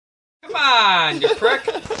Come on, you prick.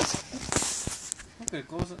 Okay,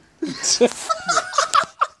 close it.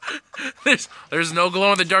 There's no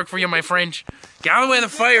glow in the dark for you, my friend. Get out of the way of the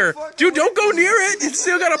fire. Dude, don't go near it. It's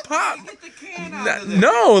still gotta pop.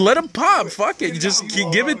 No, let him pop. Fuck it. You just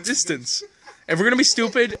give it distance. If we're gonna be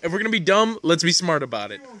stupid, if we're gonna be dumb, let's be smart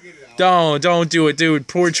about it. Don't do it, dude.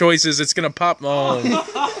 Poor choices. It's gonna pop.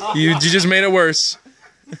 Oh, you just made it worse.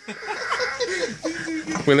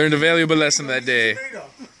 We learned a valuable lesson that day.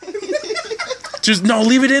 Just no,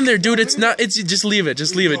 leave it in there, dude. It's not. It's just leave it.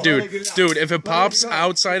 Just leave it, dude. Dude, if it pops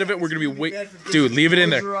outside of it, we're gonna be dude, leave it in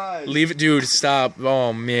there. Leave it, dude. Stop.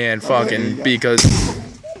 Oh man, fucking because.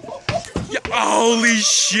 Yeah, holy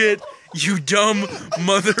shit, you dumb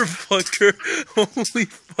motherfucker! Holy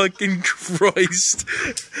fucking Christ!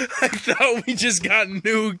 I thought we just got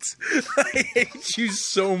nuked. I hate you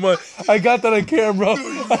so much. I got that on camera.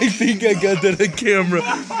 I think I got that on camera.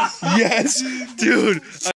 Yes, dude.